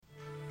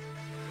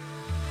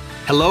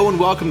Hello and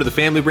welcome to the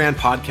Family Brand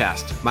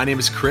Podcast. My name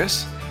is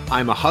Chris.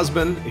 I'm a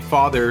husband, a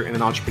father, and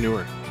an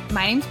entrepreneur.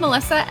 My name's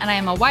Melissa, and I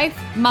am a wife,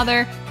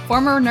 mother,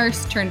 former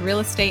nurse turned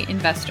real estate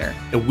investor.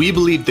 And we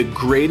believe the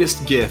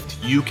greatest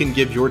gift you can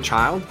give your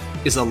child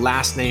is a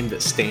last name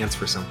that stands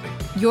for something.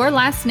 Your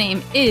last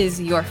name is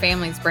your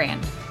family's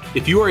brand.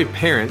 If you are a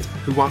parent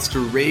who wants to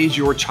raise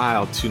your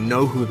child to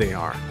know who they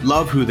are,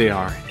 love who they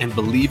are, and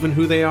believe in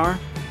who they are,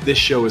 this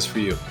show is for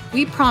you.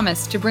 We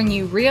promise to bring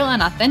you real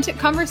and authentic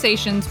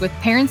conversations with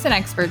parents and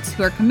experts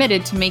who are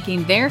committed to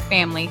making their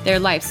family their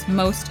life's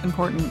most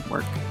important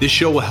work. This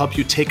show will help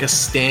you take a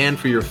stand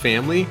for your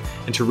family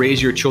and to raise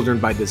your children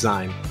by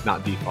design,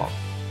 not default.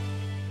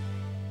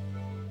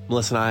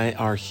 Melissa and I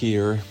are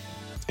here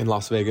in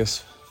Las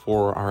Vegas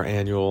for our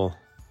annual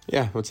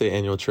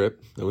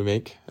trip that we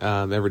make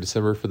every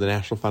December for the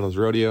National Finals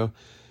Rodeo.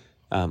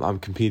 I'm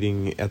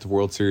competing at the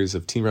World Series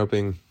of Team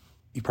Roping.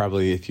 You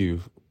probably, if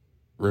you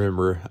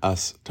remember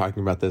us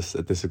talking about this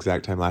at this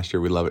exact time last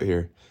year, we love it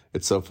here.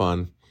 It's so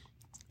fun.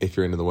 If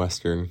you're into the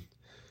Western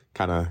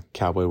kind of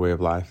cowboy way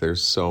of life,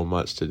 there's so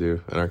much to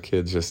do, and our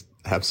kids just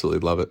absolutely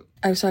love it.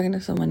 I was talking to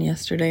someone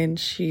yesterday, and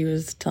she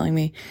was telling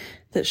me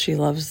that she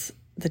loves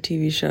the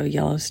TV show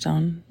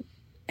Yellowstone.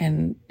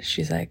 And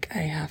she's like, I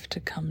have to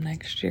come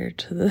next year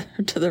to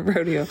the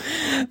rodeo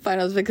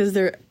finals because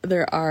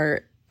there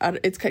are,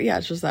 it's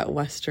just that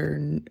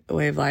Western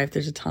way of life.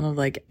 There's a ton of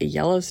like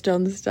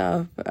Yellowstone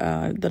stuff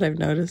that I've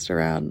noticed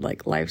around,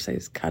 like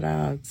life-size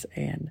cutouts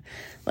and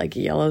like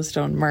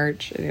Yellowstone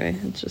merch. Anyway,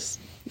 it's just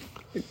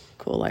a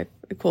cool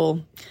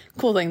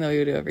thing that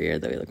we do every year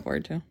that we look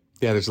forward to.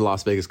 Yeah, there's the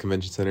Las Vegas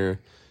Convention Center,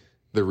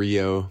 the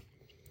Rio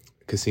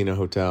Casino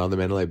Hotel, the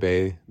Mandalay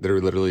Bay. That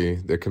are literally,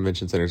 their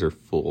convention centers are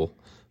full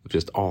of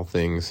just all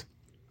things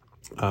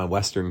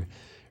Western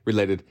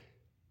related.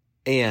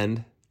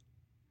 And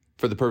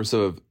for the purpose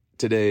of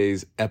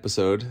today's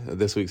episode,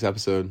 this week's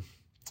episode,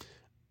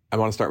 I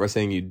want to start by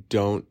saying you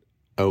don't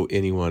owe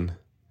anyone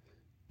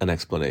an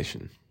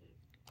explanation.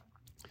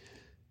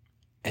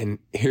 And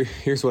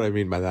here's what I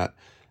mean by that.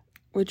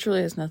 Which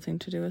really has nothing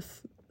to do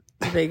with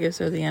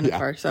Vegas or the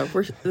NFR. So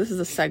this is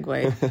a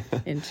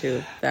segue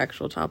into the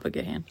actual topic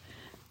at hand.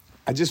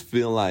 I just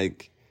feel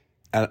like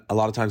a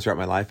lot of times throughout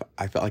my life,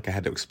 I felt like I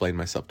had to explain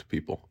myself to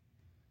people.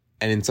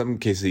 And in some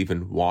cases,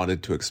 even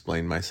wanted to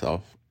explain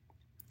myself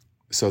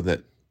so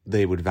that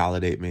they would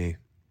validate me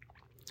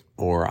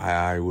or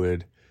I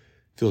would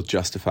feel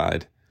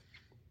justified.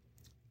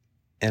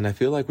 And I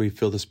feel like we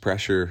feel this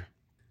pressure,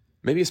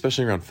 maybe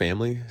especially around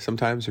family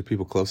sometimes, or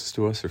people closest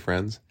to us, or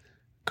friends,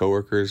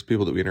 coworkers,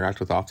 people that we interact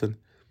with often,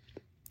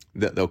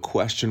 that they'll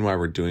question why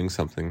we're doing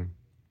something.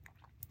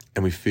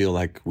 And we feel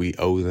like we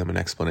owe them an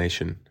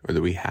explanation or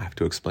that we have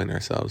to explain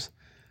ourselves.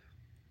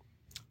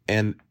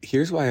 And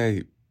here's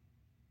why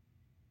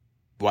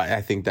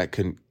I think that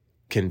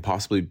can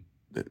possibly,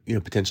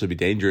 potentially be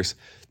dangerous,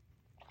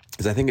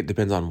 is I think it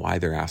depends on why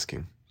they're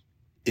asking.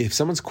 If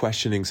someone's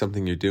questioning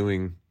something you're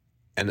doing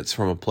and it's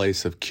from a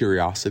place of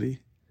curiosity,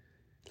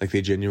 like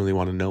they genuinely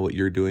want to know what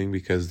you're doing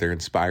because they're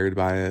inspired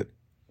by it,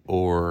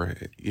 or,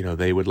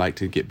 they would like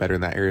to get better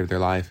in that area of their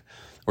life,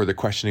 or they're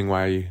questioning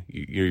why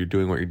you're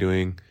doing what you're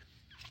doing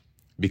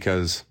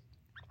because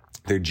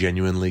they're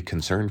genuinely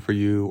concerned for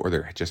you or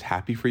they're just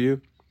happy for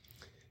you.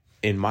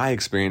 In my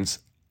experience,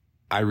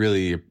 I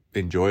really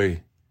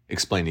enjoy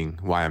explaining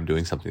why I'm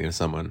doing something to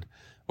someone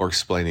or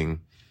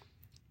explaining,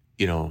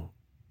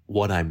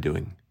 what I'm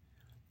doing,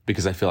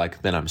 because I feel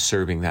like then I'm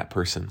serving that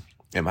person.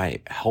 It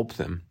might help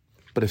them.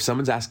 But if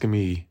someone's asking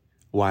me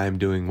why I'm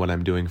doing what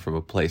I'm doing from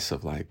a place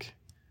of like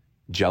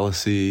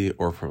jealousy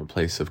or from a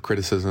place of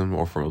criticism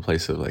or from a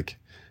place of like,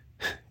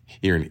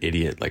 you're an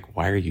idiot, like,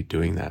 why are you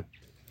doing that?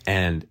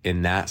 And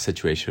in that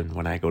situation,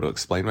 when I go to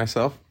explain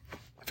myself,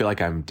 I feel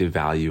like I'm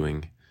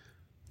devaluing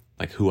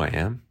like who I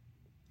am,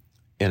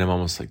 and I'm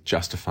almost like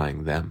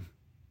justifying them.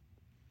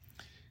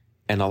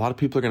 And a lot of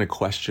people are going to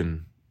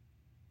question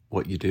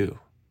what you do.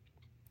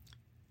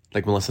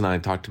 Like Melissa and I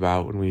talked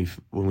about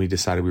when we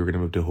decided we were going to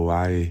move to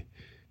Hawaii,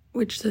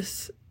 which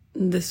this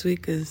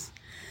week is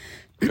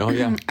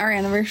our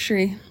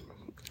anniversary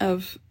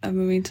of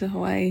moving to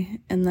Hawaii,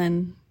 and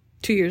then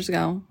 2 years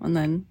ago, and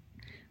then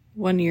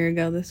 1 year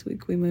ago this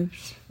week we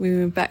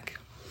moved back.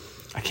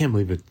 I can't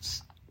believe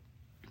it's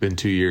been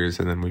 2 years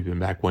and then we've been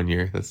back 1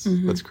 year.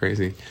 That's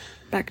crazy.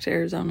 Back to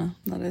Arizona,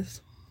 that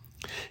is.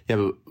 Yeah,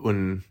 but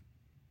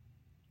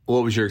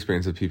what was your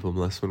experience with people,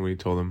 Melissa, when we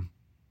told them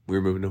we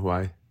were moving to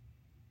Hawaii?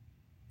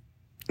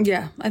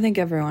 Yeah, I think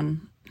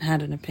everyone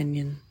had an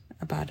opinion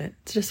about it.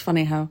 It's just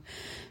funny how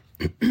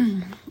a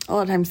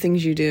lot of times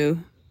things you do,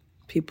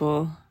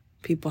 people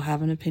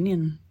have an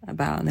opinion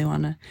about, and they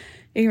want to.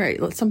 You're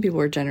right. Some people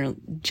were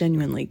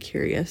genuinely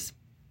curious,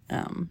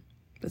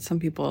 but some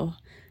people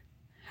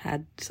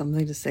had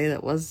something to say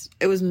that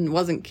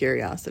wasn't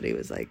curiosity. It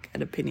was like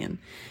an opinion.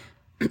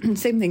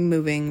 Same thing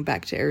moving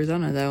back to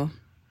Arizona, though.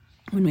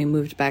 When we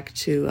moved back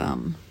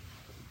to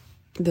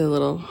the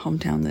little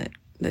hometown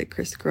that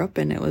Chris grew up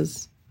in, it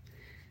was,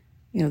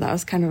 that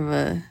was kind of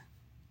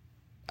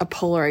a a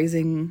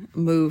polarizing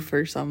move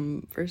for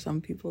some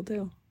people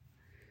too.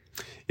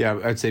 Yeah,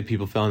 I'd say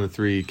people fell into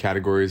 3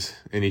 categories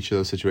in each of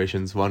those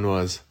situations. One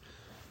was,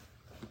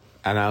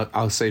 and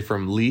I'll say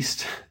from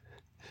least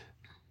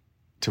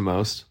to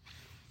most,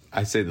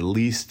 I'd say the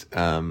least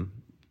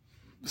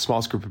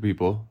smallest group of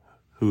people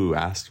who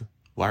asked,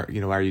 why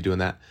are you doing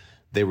that?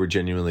 They were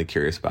genuinely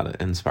curious about it,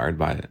 inspired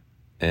by it,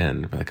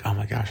 and like, oh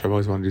my gosh, I've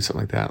always wanted to do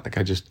something like that. Like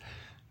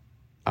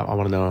I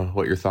want to know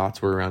what your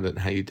thoughts were around it and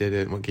how you did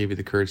it and what gave you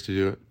the courage to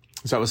do it.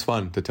 So it was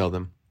fun to tell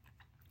them.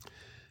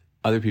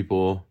 Other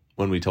people,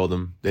 when we told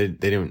them, they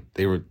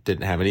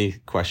didn't have any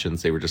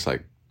questions. They were just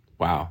like,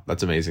 wow,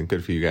 that's amazing.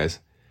 Good for you guys.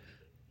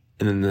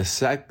 And then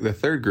the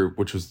third group,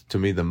 which was to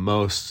me the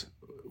most,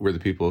 were the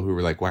people who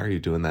were like, why are you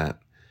doing that?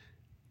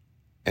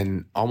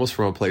 And almost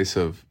from a place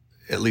of,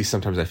 at least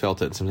sometimes I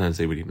felt it, and sometimes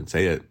they would even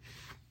say it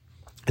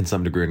in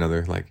some degree or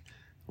another, like,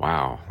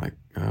 wow, like,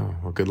 oh,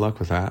 well, good luck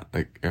with that.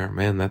 Like, oh,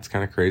 man, that's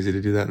kind of crazy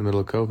to do that in the middle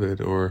of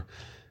COVID. Or,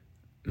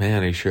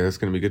 man, are you sure that's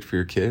going to be good for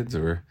your kids?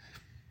 Or,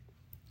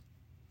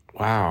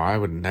 wow, I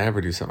would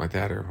never do something like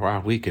that. Or,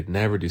 wow, we could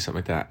never do something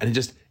like that. And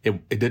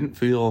it didn't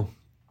feel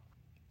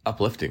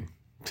uplifting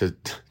to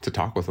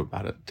talk with them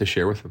about it, to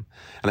share with them.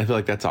 And I feel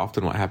like that's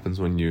often what happens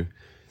when you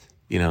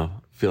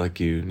feel like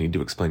you need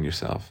to explain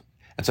yourself.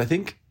 And so I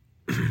think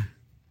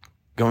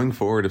going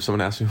forward, if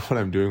someone asks me what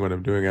I'm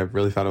doing, I've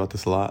really thought about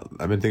this a lot.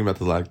 I've been thinking about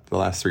this like the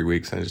last 3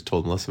 weeks. I just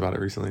told Melissa about it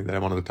recently that I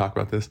wanted to talk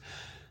about this.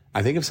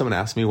 I think if someone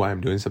asks me why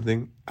I'm doing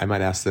something, I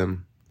might ask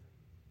them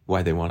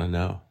why they want to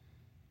know.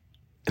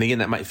 And again,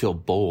 that might feel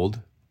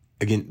bold.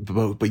 Again,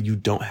 but you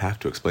don't have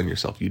to explain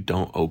yourself. You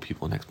don't owe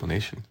people an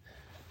explanation.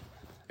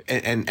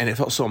 And it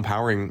felt so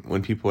empowering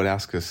when people would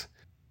ask us,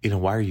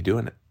 why are you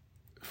doing it?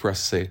 For us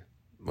to say,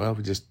 well,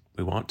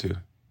 we want to.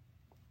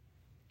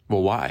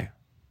 Well, why?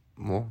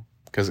 Well,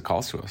 because it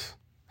calls to us.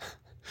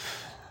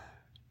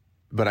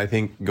 But I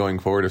think going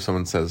forward, if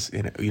someone says,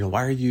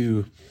 why are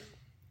you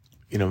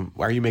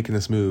making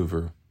this move?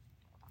 Or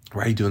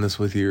why are you doing this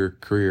with your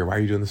career? Why are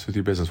you doing this with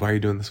your business? Why are you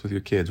doing this with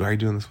your kids? Why are you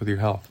doing this with your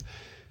health?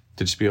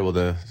 To just be able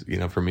to,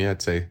 for me,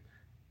 I'd say,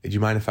 do you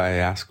mind if I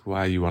ask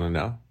why you want to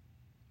know?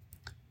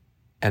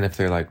 And if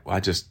they're like,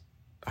 well,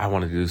 I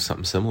want to do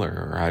something similar,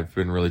 or I've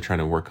been really trying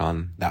to work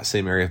on that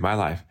same area of my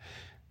life,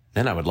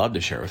 then I would love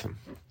to share with them,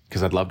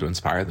 because I'd love to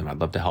inspire them. I'd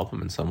love to help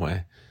them in some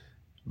way.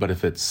 But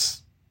if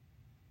it's,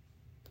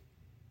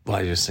 well,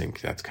 I just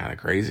think that's kind of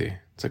crazy.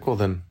 It's like, well,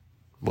 then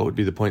what would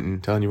be the point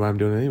in telling you why I'm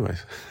doing it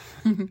anyways?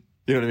 You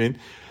know what I mean?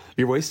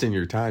 You're wasting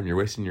your time. You're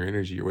wasting your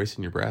energy. You're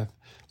wasting your breath.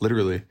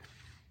 Literally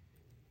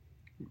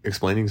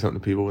explaining something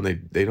to people when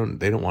they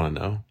don't want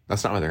to know.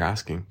 That's not what they're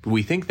asking.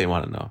 We think they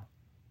want to know.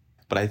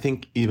 But I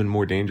think even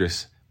more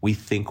dangerous, we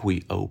think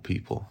we owe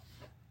people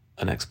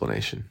an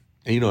explanation.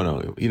 And you don't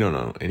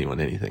owe anyone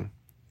anything.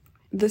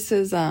 This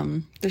is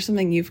there's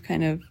something you've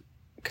kind of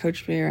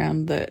coached me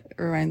around that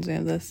reminds me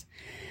of this.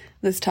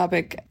 This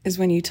topic is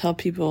when you tell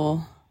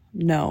people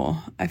no.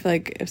 I feel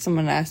like if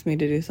someone asks me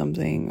to do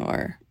something,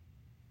 or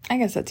I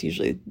guess that's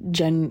usually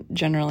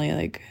generally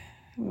like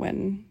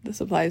when this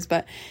applies,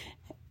 but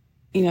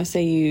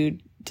say you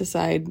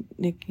decide,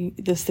 Nikki,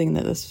 this thing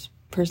that this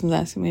person's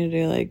asking me to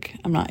do, like,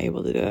 I'm not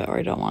able to do it, or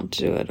I don't want to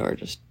do it, or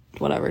just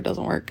whatever, it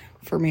doesn't work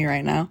for me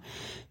right now.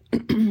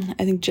 I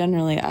think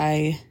generally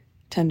I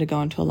tend to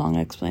go into a long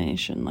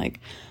explanation, like,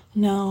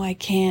 no, I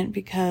can't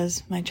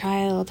because my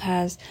child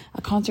has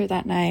a concert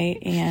that night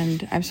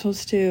and I'm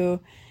supposed to,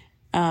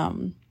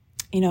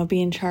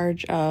 be in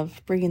charge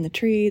of bringing the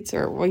treats,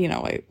 or,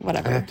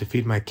 whatever. I have to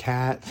feed my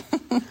cat.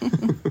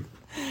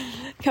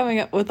 Coming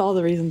up with all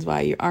the reasons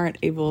why you aren't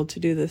able to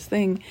do this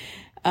thing.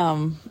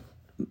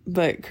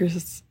 But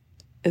Chris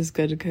is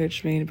good to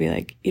coach me to be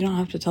like, you don't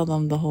have to tell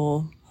them the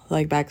whole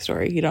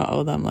backstory. You don't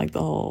owe them the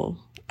whole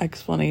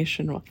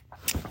explanation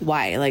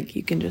why. Like,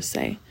 you can just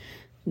say,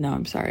 no,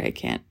 I'm sorry, I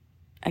can't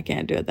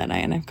do it that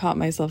night. And I've caught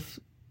myself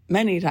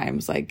many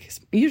times,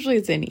 usually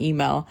it's an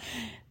email,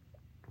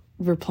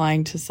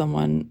 replying to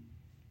someone,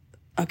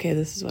 okay,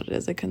 this is what it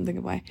is. I couldn't think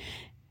of why.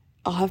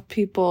 I'll have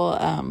people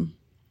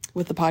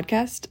with the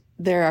podcast.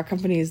 There are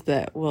companies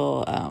that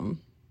will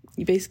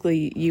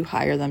you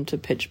hire them to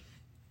pitch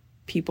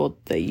people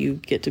that you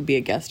get to be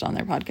a guest on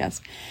their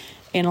podcast.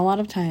 And a lot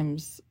of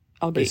times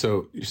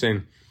so you're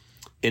saying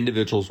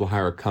individuals will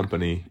hire a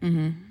company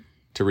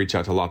to reach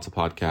out to lots of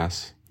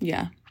podcasts.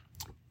 Yeah.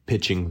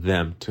 Pitching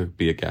them to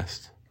be a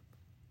guest.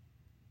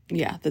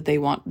 Yeah, that they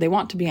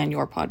want to be on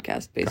your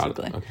podcast,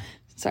 basically. Okay.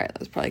 Sorry, that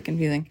was probably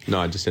confusing. No,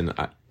 I just didn't.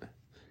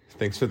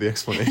 Thanks for the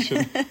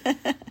explanation.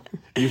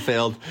 You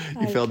failed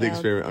the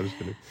experiment. I'm just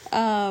kidding.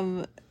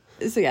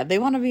 So yeah, they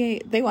want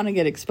to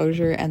get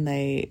exposure, and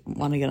they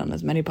want to get on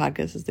as many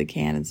podcasts as they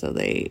can, and so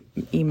they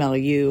email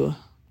you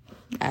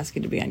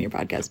asking to be on your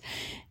podcast.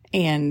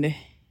 And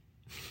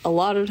a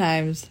lot of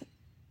times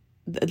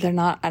they're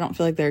not, I don't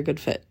feel like they're a good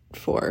fit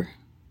for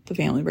the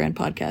Family Brand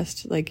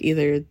podcast.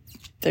 Either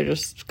they're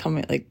just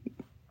coming,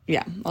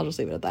 I'll just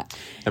leave it at that.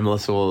 And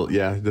Melissa will,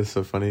 this is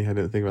so funny. I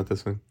didn't think about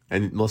this one.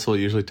 And Melissa will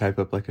usually type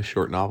up a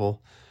short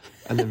novel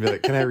and then be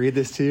like, can I read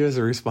this to you as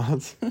a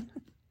response?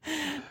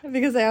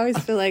 Because I always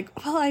feel like,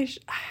 well,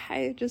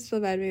 I just feel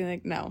bad being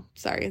like, no,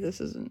 sorry,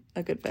 this isn't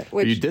a good fit.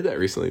 Which You did that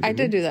recently, I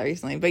didn't did do that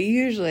recently, but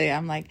usually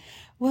I'm like,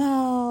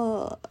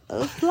 well,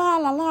 blah,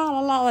 la, la, la,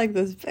 la, like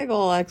this big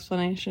old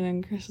explanation.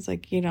 And Chris is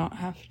like, you don't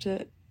have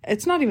to.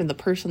 It's not even the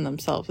person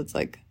themselves. It's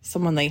like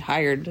someone they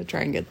hired to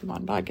try and get them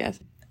on podcast.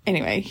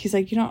 Anyway, he's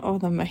like, you don't owe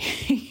them a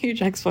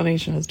huge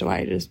explanation as to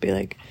why. Just be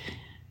like,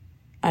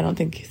 I don't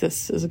think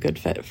this is a good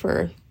fit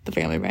for the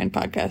Family Brand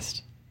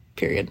podcast,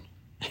 period.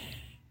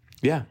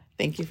 Yeah.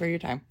 Thank you for your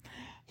time.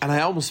 And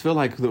I almost feel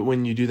like that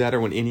when you do that,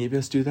 or when any of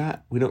us do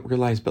that, we don't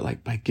realize, but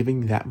like by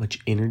giving that much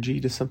energy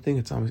to something,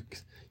 it's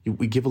almost,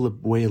 we give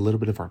away a little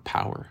bit of our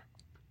power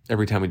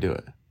every time we do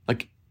it.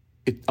 Like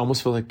it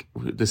almost feels like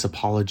this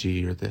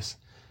apology or this,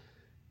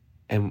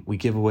 and we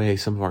give away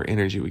some of our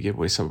energy, we give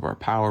away some of our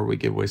power, we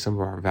give away some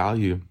of our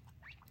value.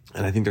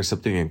 And I think there's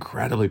something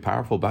incredibly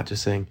powerful about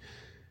just saying,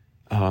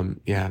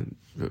 yeah,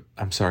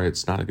 I'm sorry,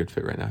 it's not a good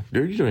fit right now.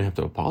 You don't even have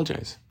to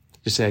apologize.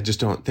 Just say, I just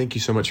don't, thank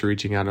you so much for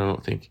reaching out. I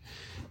don't think,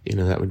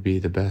 that would be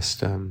the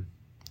best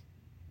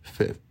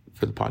fit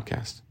for the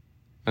podcast.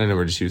 I know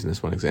we're just using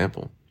this one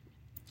example.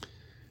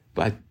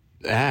 But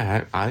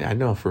I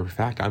know for a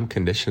fact I'm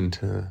conditioned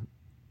to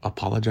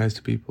apologize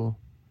to people.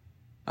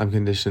 I'm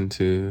conditioned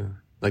to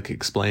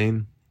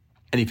explain.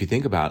 And if you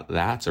think about it,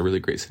 that's a really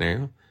great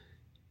scenario.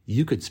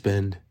 You could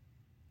spend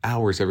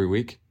hours every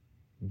week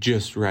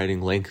just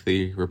writing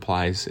lengthy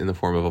replies in the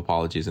form of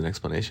apologies and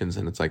explanations.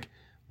 And it's like,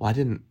 well,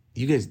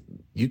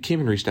 you came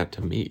and reached out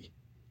to me.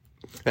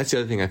 That's the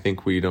other thing I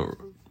think we don't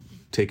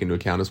take into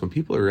account is when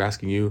people are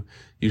asking you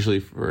usually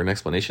for an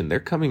explanation, they're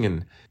coming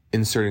and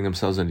inserting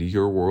themselves into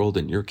your world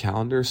and your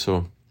calendar.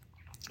 So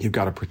you've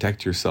got to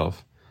protect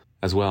yourself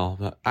as well.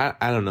 But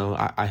I don't know.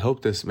 I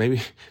hope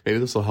maybe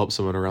this will help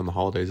someone around the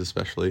holidays,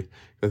 especially.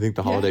 I think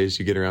the holidays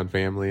you get around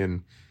family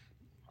and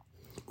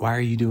why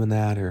are you doing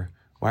that? Or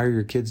why are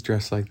your kids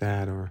dressed like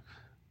that? Or,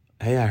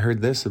 hey, I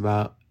heard this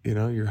about,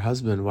 your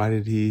husband. Why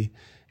did he,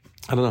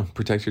 I don't know,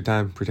 protect your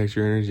time, protect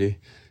your energy,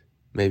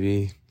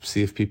 maybe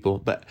see if people,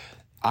 but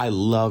I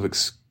love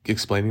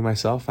explaining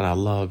myself and I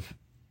love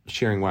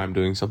sharing why I'm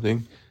doing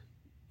something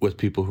with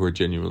people who are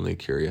genuinely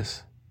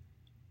curious.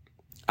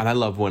 And I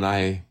love when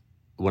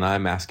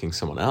I'm asking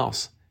someone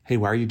else, hey,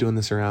 why are you doing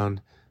this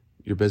around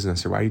your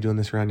business? Or why are you doing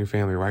this around your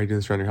family? Or why are you doing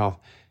this around your health?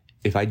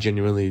 If I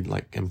genuinely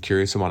am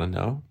curious and want to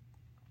know,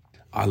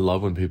 I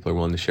love when people are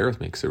willing to share with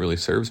me because it really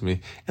serves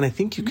me. And I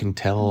think you can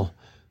tell,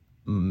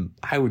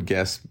 I would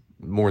guess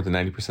more than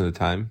 90% of the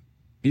time,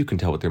 you can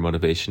tell what their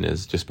motivation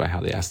is just by how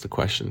they ask the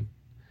question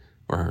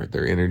or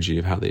their energy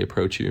of how they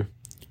approach you.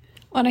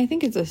 Well, and I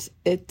think it's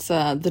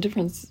the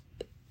difference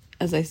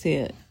as I see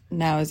it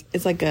now is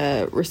it's like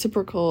a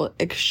reciprocal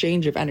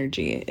exchange of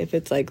energy. If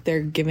it's like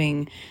they're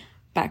giving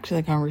back to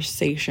the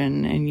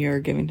conversation and you're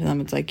giving to them,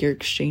 it's like you're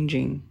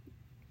exchanging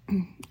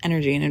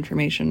energy and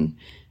information.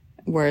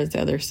 Whereas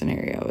the other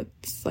scenario,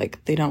 it's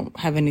like they don't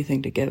have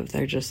anything to give.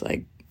 They're just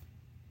like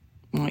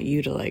want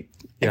you to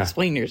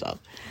explain yourself.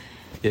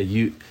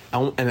 Yeah,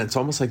 and it's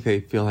almost like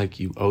they feel like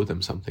you owe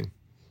them something.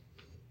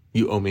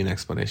 You owe me an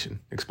explanation.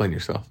 Explain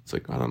yourself. It's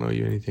like, I don't owe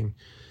you anything.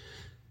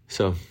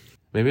 So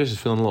maybe I was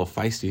just feeling a little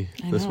feisty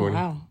this morning.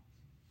 Wow.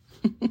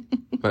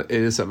 But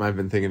it is something I've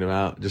been thinking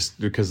about just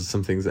because of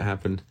some things that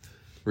happened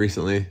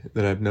recently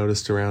that I've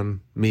noticed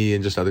around me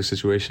and just other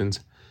situations.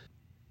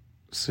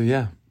 So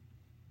yeah.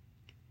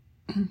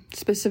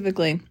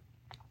 Specifically,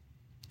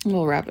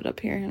 we'll wrap it up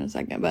here in a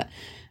second, but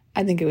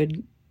I think it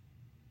would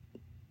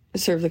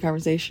serve the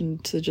conversation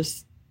to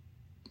just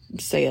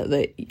say it,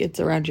 that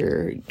it's around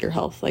your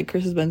health. Like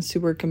Chris has been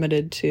super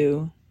committed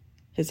to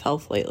his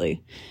health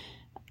lately,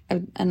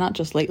 and not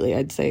just lately,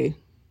 I'd say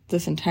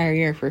this entire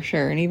year for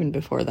sure. And even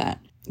before that,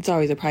 it's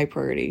always a high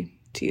priority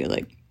to you,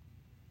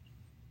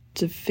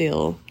 to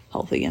feel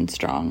healthy and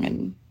strong,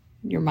 and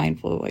you're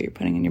mindful of what you're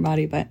putting in your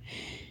body. But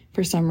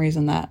for some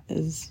reason that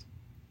is,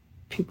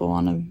 people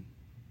want to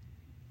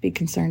be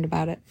concerned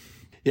about it.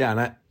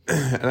 Yeah.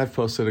 And I've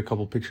posted a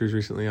couple pictures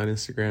recently on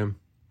Instagram.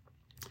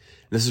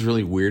 This is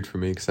really weird for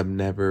me because I don't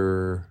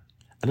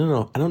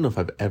know if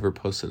I've ever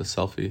posted a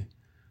selfie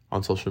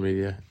on social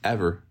media,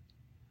 ever.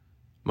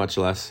 Much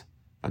less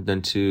I've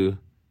done two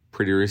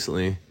pretty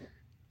recently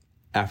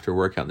after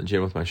workout in the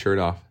gym with my shirt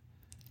off.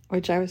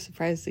 Which I was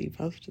surprised that you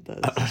posted those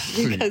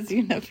because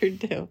you never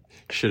do.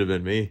 Should have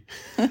been me.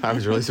 I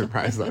was really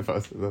surprised that I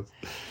posted those.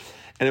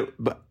 And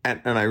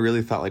I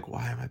really thought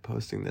why am I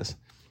posting this?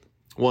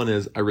 One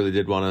is I really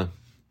did want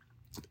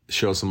to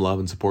show some love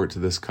and support to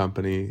this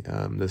company,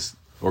 this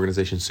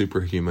organization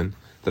Superhuman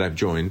that I've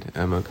joined.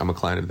 I'm a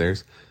client of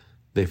theirs.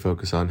 They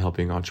focus on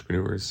helping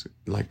entrepreneurs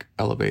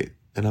elevate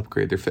and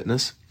upgrade their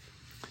fitness.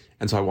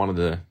 And so I wanted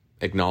to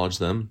acknowledge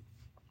them.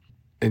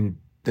 And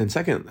then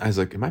second, I was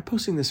like, am I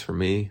posting this for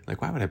me?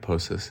 Why would I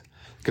post this?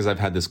 Because I've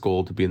had this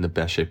goal to be in the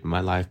best shape of my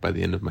life by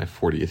the end of my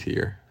 40th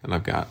year. And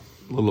I've got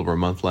a little over a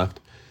month left.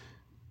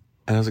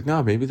 And I was like,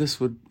 no, maybe this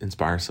would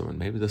inspire someone.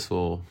 Maybe this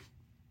will,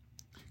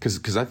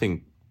 because I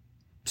think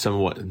some of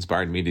what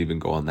inspired me to even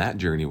go on that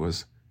journey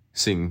was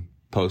seeing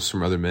posts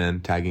from other men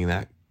tagging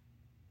that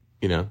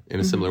in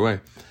a similar way.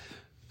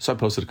 So I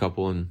posted a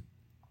couple and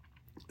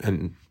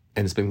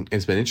it's been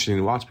interesting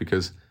to watch,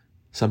 because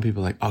some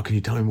people are like, oh, can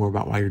you tell me more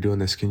about why you're doing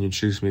this? Can you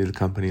introduce me to the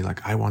company?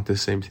 Like, I want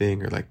this same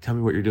thing, or like, tell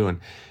me what you're doing.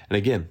 And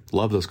again,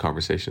 love those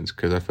conversations,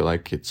 because I feel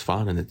like it's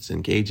fun and it's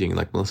engaging. And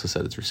like Melissa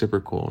said, it's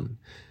reciprocal, and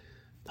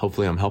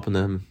hopefully I'm helping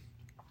them.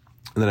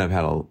 And then I've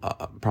had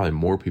probably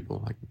more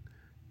people, like,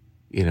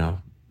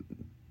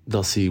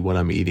 they'll see what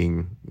I'm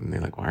eating and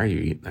they're like, why are you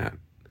eating that?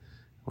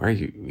 Why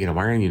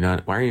are you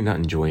not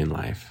enjoying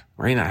life?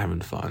 Why are you not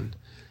having fun?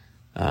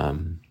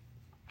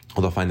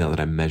 Or they'll find out that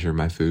I measure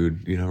my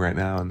food, right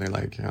now, and they're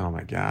like, oh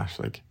my gosh,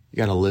 like, you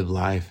got to live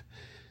life.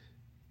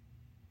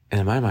 And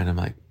in my mind, I'm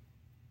like,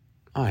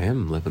 oh, I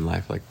am living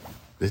life. Like,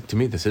 to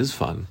me, this is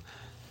fun.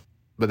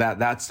 But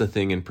that's the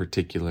thing in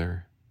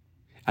particular.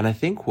 And I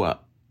think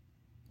what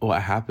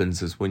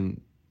happens is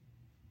and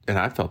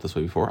I've felt this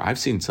way before, I've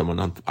seen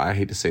someone I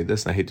hate to say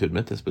this and I hate to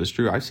admit this, but it's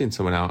true. I've seen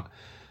someone out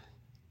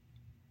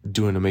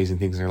doing amazing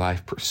things in their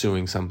life,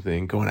 pursuing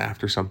something, going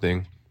after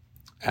something.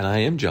 And I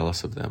am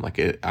jealous of them. Like,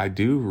 I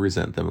do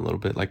resent them a little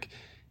bit. Like,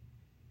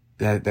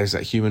 there's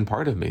that human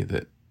part of me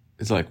that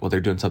is like, well,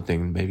 they're doing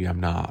something maybe I'm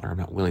not, or I'm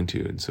not willing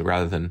to. And so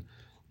rather than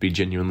be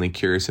genuinely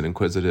curious and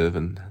inquisitive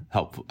and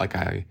helpful, like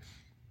I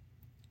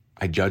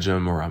judge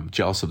them, or I'm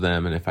jealous of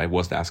them. And if I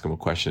was to ask them a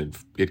question,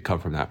 it'd come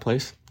from that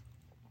place.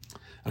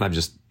 And I've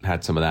just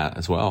had some of that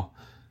as well.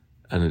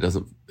 And it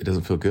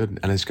doesn't feel good.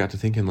 And I just got to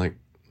thinking, like,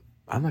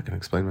 I'm not going to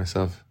explain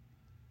myself,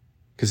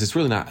 because it's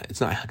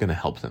not going to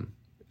help them.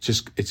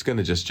 It's going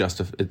to just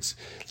justify. It's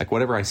like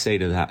whatever I say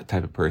to that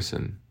type of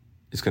person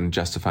is going to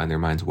justify in their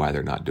minds why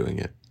they're not doing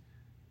it.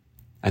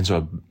 And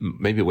so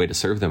maybe a way to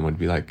serve them would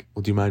be like,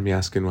 well, do you mind me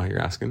asking why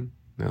you're asking? And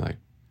they're like,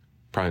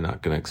 probably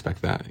not going to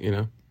expect that,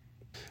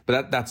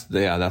 But that's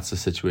the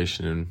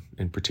situation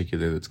in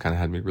particular that's kind of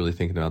had me really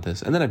thinking about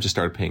this. And then I've just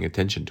started paying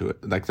attention to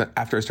it. Like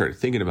after I started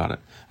thinking about it,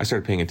 I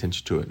started paying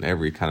attention to it in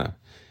every kind of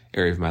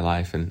area of my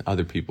life and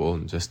other people.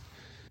 And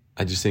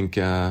I just think,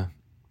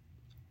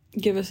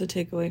 give us a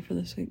takeaway for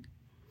this week.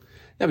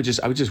 Yeah, but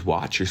I would just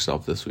watch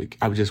yourself this week.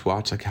 I would just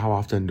watch, like, how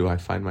often do I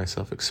find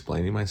myself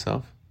explaining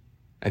myself,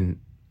 and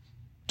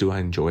do I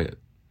enjoy it?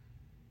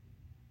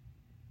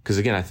 Because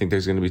again, I think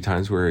there's going to be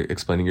times where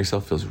explaining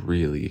yourself feels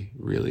really,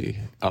 really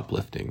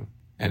uplifting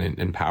and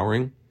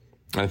empowering.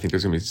 And I think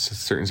there's going to be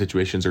certain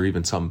situations, or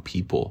even some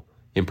people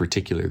in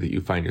particular, that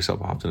you find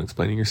yourself often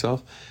explaining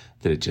yourself,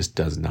 that it just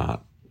does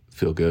not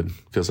feel good.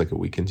 Feels like it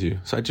weakens you.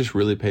 So I just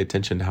really pay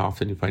attention to how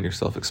often you find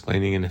yourself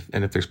explaining, and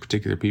if there's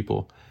particular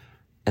people,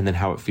 and then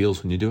how it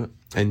feels when you do it.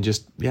 And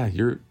just, yeah,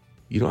 you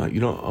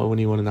don't owe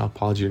anyone an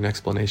apology or an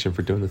explanation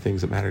for doing the things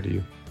that matter to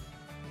you.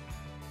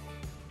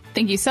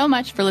 Thank you so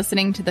much for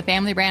listening to the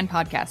Family Brand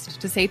Podcast.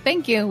 To say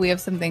thank you, we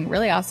have something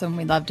really awesome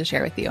we'd love to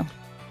share with you.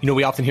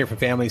 We often hear from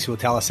families who will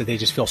tell us that they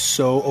just feel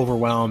so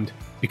overwhelmed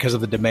because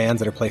of the demands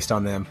that are placed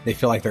on them. They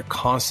feel like they're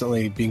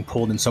constantly being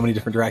pulled in so many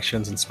different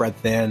directions and spread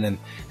thin, and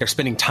they're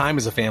spending time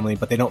as a family,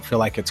 but they don't feel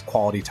like it's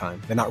quality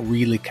time. They're not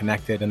really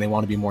connected, and they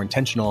want to be more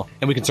intentional.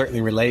 And we can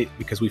certainly relate,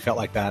 because we felt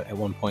like that at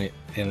one point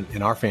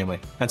in our family.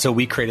 And so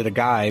we created a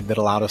guide that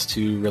allowed us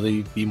to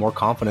really be more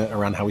confident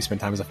around how we spend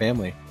time as a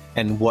family,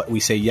 and what we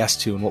say yes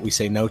to and what we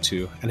say no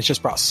to. And it's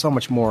just brought so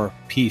much more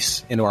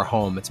peace into our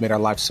home. It's made our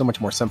lives so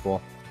much more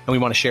simple, and we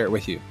want to share it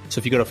with you. So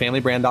if you go to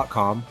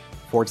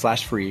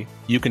familybrand.com/free,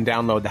 you can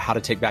download the How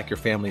to Take Back Your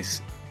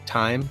Family's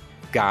Time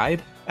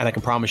guide. And I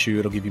can promise you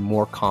it'll give you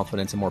more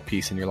confidence and more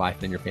peace in your life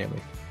and in your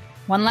family.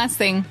 One last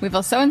thing, we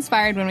feel so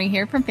inspired when we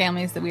hear from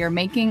families that we are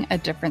making a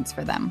difference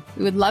for them.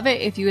 We would love it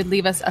if you would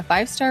leave us a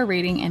 5-star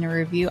rating and a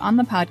review on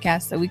the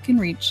podcast, so we can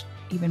reach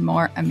even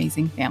more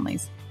amazing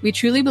families. We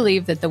truly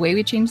believe that the way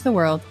we change the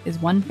world is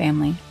one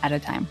family at a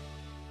time.